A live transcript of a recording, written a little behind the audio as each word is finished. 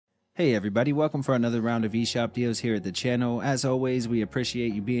Hey everybody, welcome for another round of eShop deals here at the channel. As always, we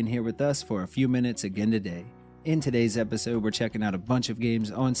appreciate you being here with us for a few minutes again today. In today's episode, we're checking out a bunch of games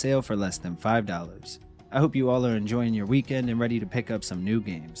on sale for less than $5. I hope you all are enjoying your weekend and ready to pick up some new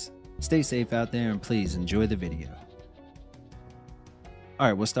games. Stay safe out there and please enjoy the video.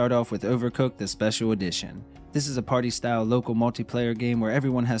 Alright, we'll start off with Overcooked, the Special Edition. This is a party-style local multiplayer game where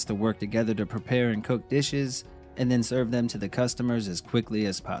everyone has to work together to prepare and cook dishes, and then serve them to the customers as quickly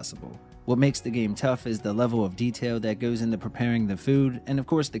as possible. What makes the game tough is the level of detail that goes into preparing the food, and of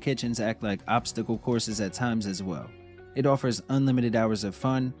course the kitchens act like obstacle courses at times as well. It offers unlimited hours of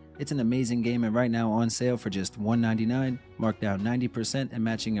fun. It's an amazing game and right now on sale for just $1.99, marked down 90% and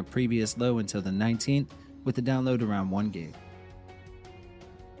matching a previous low until the 19th, with the download around 1 gig.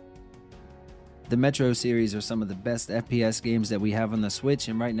 The Metro series are some of the best FPS games that we have on the Switch,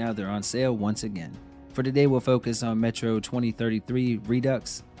 and right now they're on sale once again. For today, we'll focus on Metro 2033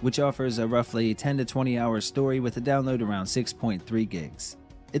 Redux, which offers a roughly 10 to 20 hour story with a download around 6.3 gigs.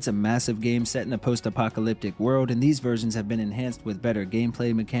 It's a massive game set in a post-apocalyptic world, and these versions have been enhanced with better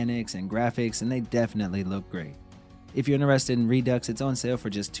gameplay mechanics and graphics, and they definitely look great. If you're interested in Redux, it's on sale for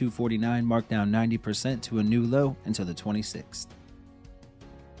just $2.49, marked down 90% to a new low until the 26th.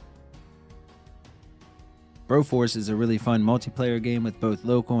 Broforce is a really fun multiplayer game with both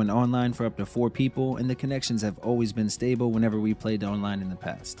local and online for up to 4 people, and the connections have always been stable whenever we played online in the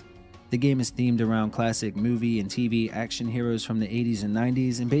past. The game is themed around classic movie and TV action heroes from the 80s and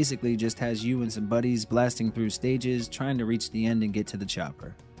 90s, and basically just has you and some buddies blasting through stages trying to reach the end and get to the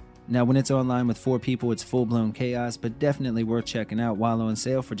chopper. Now when it's online with 4 people, it's full-blown chaos, but definitely worth checking out while on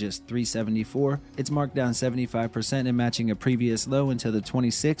sale for just $3.74. It's marked down 75% and matching a previous low until the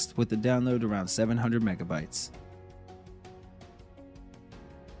 26th with the download around 700 megabytes.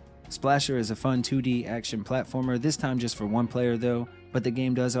 Splasher is a fun 2D action platformer, this time just for 1 player though, but the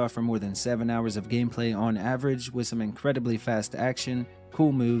game does offer more than 7 hours of gameplay on average with some incredibly fast action,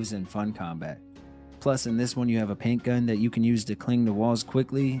 cool moves, and fun combat. Plus, in this one you have a paint gun that you can use to cling to walls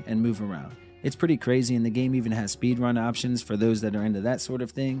quickly and move around. It's pretty crazy, and the game even has speedrun options for those that are into that sort of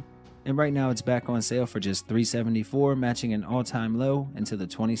thing. And right now it's back on sale for just $3.74, matching an all-time low until the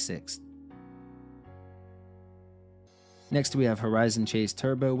 26th. Next we have Horizon Chase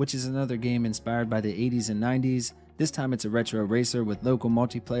Turbo, which is another game inspired by the 80s and 90s. This time it's a retro racer with local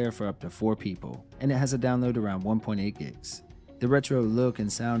multiplayer for up to 4 people, and it has a download around 1.8 gigs. The retro look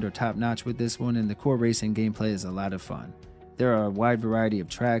and sound are top-notch with this one, and the core racing gameplay is a lot of fun. There are a wide variety of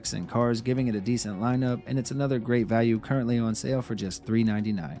tracks and cars, giving it a decent lineup, and it's another great value currently on sale for just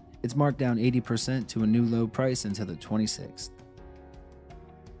 $3.99. It's marked down 80% to a new low price until the 26th.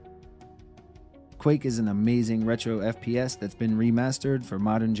 Quake is an amazing retro FPS that's been remastered for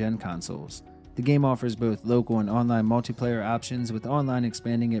modern-gen consoles. The game offers both local and online multiplayer options, with online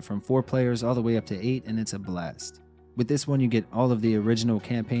expanding it from 4 players all the way up to 8, and it's a blast. With this one you get all of the original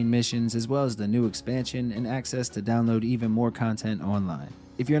campaign missions as well as the new expansion and access to download even more content online.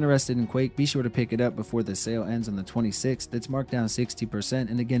 If you're interested in Quake, be sure to pick it up before the sale ends on the 26th. It's marked down 60%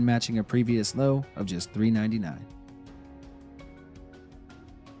 and again matching a previous low of just $3.99.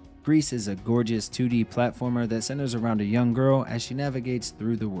 GRIS is a gorgeous 2D platformer that centers around a young girl as she navigates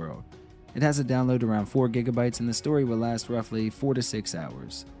through the world. It has a download around 4 gigabytes and the story will last roughly 4 to 6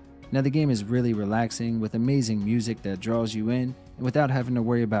 hours. Now the game is really relaxing with amazing music that draws you in, and without having to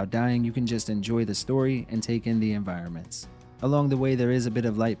worry about dying, you can just enjoy the story and take in the environments. Along the way there is a bit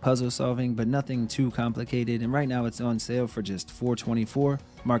of light puzzle solving, but nothing too complicated, and right now it's on sale for just $4.24,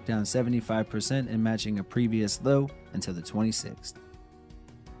 marked down 75% and matching a previous low until the 26th.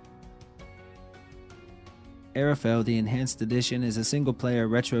 Ara Fell, the Enhanced Edition, is a single-player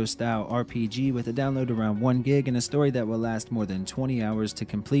retro-style RPG with a download around 1 gig and a story that will last more than 20 hours to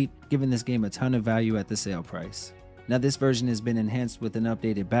complete, giving this game a ton of value at the sale price. Now this version has been enhanced with an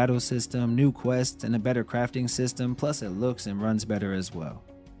updated battle system, new quests, and a better crafting system, plus it looks and runs better as well.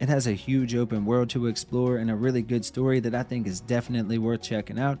 It has a huge open world to explore and a really good story that I think is definitely worth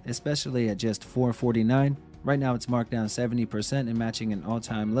checking out, especially at just $4.49. Right now it's marked down 70% and matching an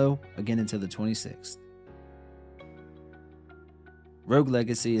all-time low, again until the 26th. Rogue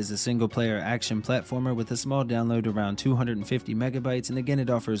Legacy is a single-player action platformer with a small download around 250 megabytes, and again it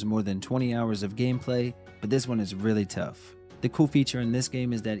offers more than 20 hours of gameplay, but this one is really tough. The cool feature in this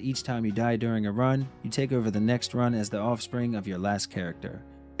game is that each time you die during a run, you take over the next run as the offspring of your last character.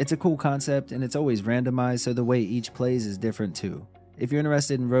 It's a cool concept and it's always randomized, so the way each plays is different too. If you're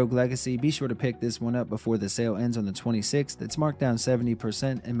interested in Rogue Legacy, be sure to pick this one up before the sale ends on the 26th. It's marked down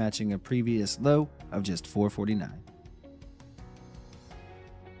 70% and matching a previous low of just $4.49.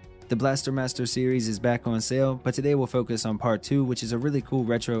 The Blaster Master series is back on sale, but today we'll focus on part 2, which is a really cool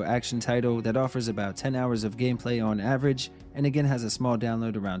retro action title that offers about 10 hours of gameplay on average, and again has a small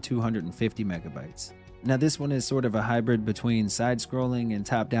download around 250 megabytes. Now this one is sort of a hybrid between side-scrolling and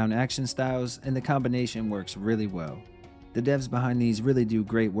top-down action styles, and the combination works really well. The devs behind these really do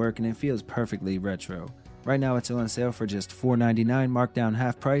great work and it feels perfectly retro. Right now it's on sale for just $4.99 marked down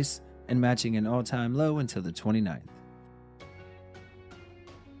half price, and matching an all-time low until the 29th.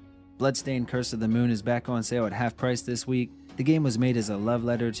 Bloodstained Curse of the Moon is back on sale at half price this week. The game was made as a love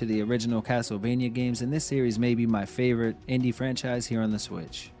letter to the original Castlevania games, and this series may be my favorite indie franchise here on the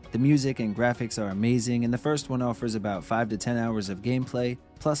Switch. The music and graphics are amazing, and the first one offers about 5 to 10 hours of gameplay,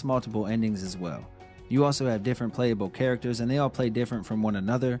 plus multiple endings as well. You also have different playable characters, and they all play different from one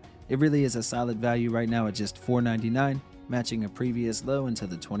another. It really is a solid value right now at just $4.99, matching a previous low until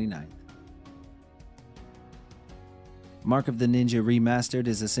the 29th. Mark of the Ninja Remastered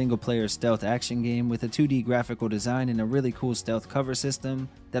is a single-player stealth action game with a 2D graphical design and a really cool stealth cover system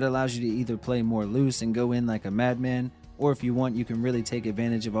that allows you to either play more loose and go in like a madman, or if you want, you can really take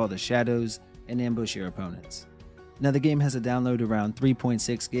advantage of all the shadows and ambush your opponents. Now the game has a download around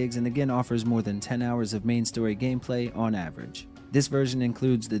 3.6 gigs and again offers more than 10 hours of main story gameplay on average. This version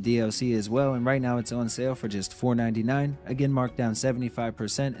includes the DLC as well, and right now it's on sale for just $4.99, again marked down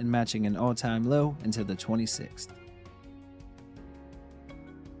 75% and matching an all-time low until the 26th.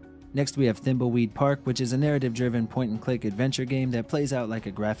 Next we have Thimbleweed Park, which is a narrative-driven point-and-click adventure game that plays out like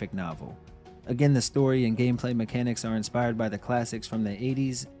a graphic novel. Again, the story and gameplay mechanics are inspired by the classics from the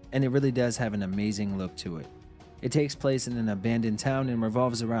 80s, and it really does have an amazing look to it. It takes place in an abandoned town and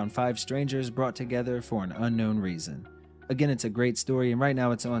revolves around 5 strangers brought together for an unknown reason. Again, it's a great story, and right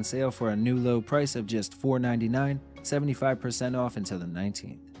now it's on sale for a new low price of just $4.99, 75% off until the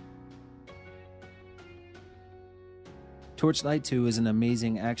 19th. Torchlight II is an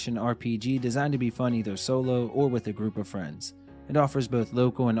amazing action RPG designed to be fun either solo or with a group of friends. It offers both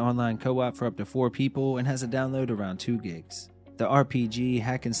local and online co-op for up to 4 people and has a download around 2 gigs. The RPG,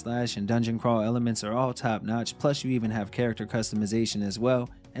 hack and slash, and dungeon crawl elements are all top notch, plus you even have character customization as well,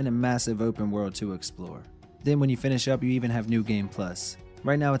 and a massive open world to explore. Then when you finish up, you even have New Game Plus.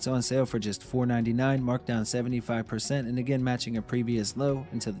 Right now it's on sale for just $4.99, marked down 75%, and again matching a previous low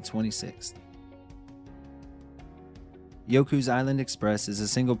until the 26th. Yoku's Island Express is a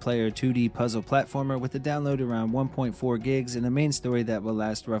single-player 2D puzzle platformer with a download around 1.4 gigs and a main story that will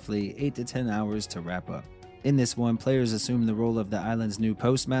last roughly 8 to 10 hours to wrap up. In this one, players assume the role of the island's new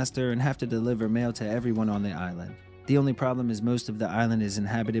postmaster and have to deliver mail to everyone on the island. The only problem is most of the island is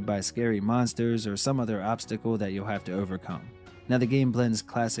inhabited by scary monsters or some other obstacle that you'll have to overcome. Now the game blends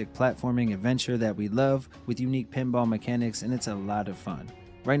classic platforming adventure that we love with unique pinball mechanics, and it's a lot of fun.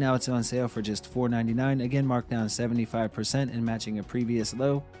 Right now it's on sale for just $4.99, again marked down 75% and matching a previous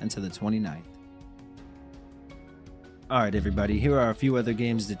low until the 29th. Alright everybody, here are a few other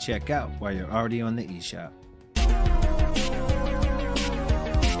games to check out while you're already on the eShop.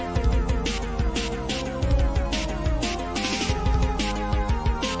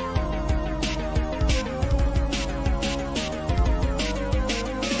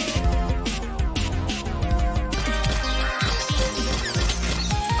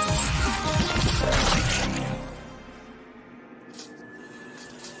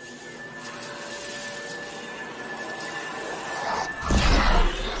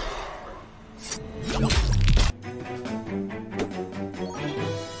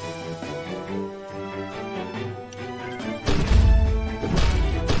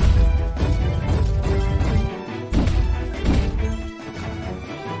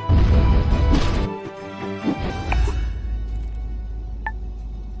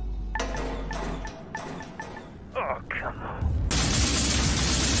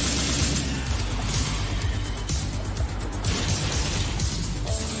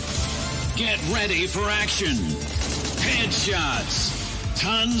 Get ready for action. Headshots,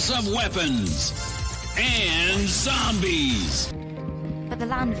 tons of weapons, and zombies. But the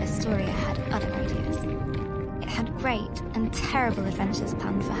land of Historia had other ideas. It had great and terrible adventures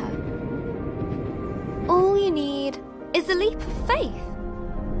planned for her. All you need is a leap of faith.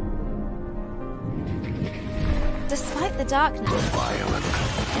 Despite the darkness, Violent,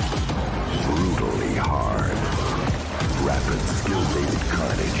 brutally hard, rapid skill-based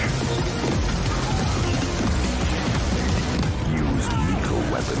carnage. Use lethal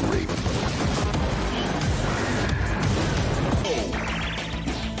weaponry.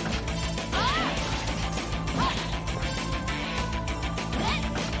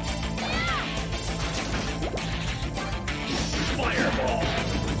 Fireball.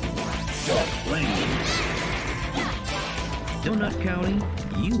 Dark flames. Donut County,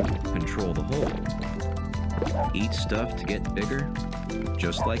 you control the whole. Eat stuff to get bigger,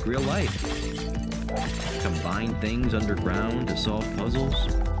 just like real life. Combine things underground to solve puzzles,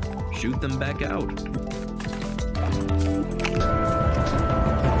 shoot them back out.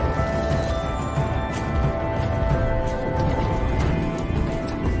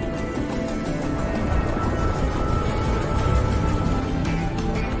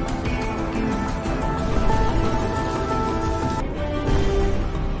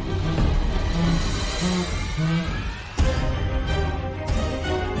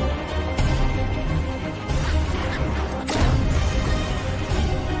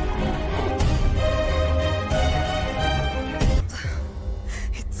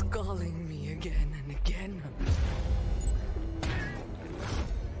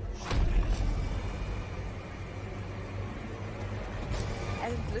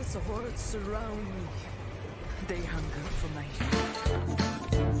 Endless hordes surround me. They hunger for my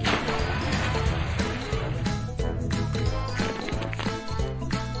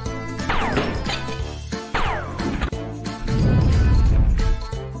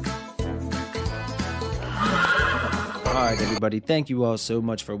Alright everybody, thank you all so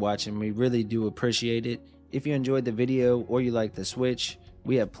much for watching. We really do appreciate it. If you enjoyed the video or you like the Switch,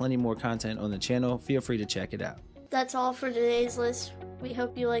 we have plenty more content on the channel. Feel free to check it out. That's all for today's list. We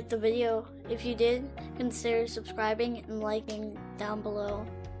hope you liked the video. If you did, consider subscribing and liking down below.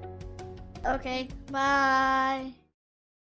 Okay, bye!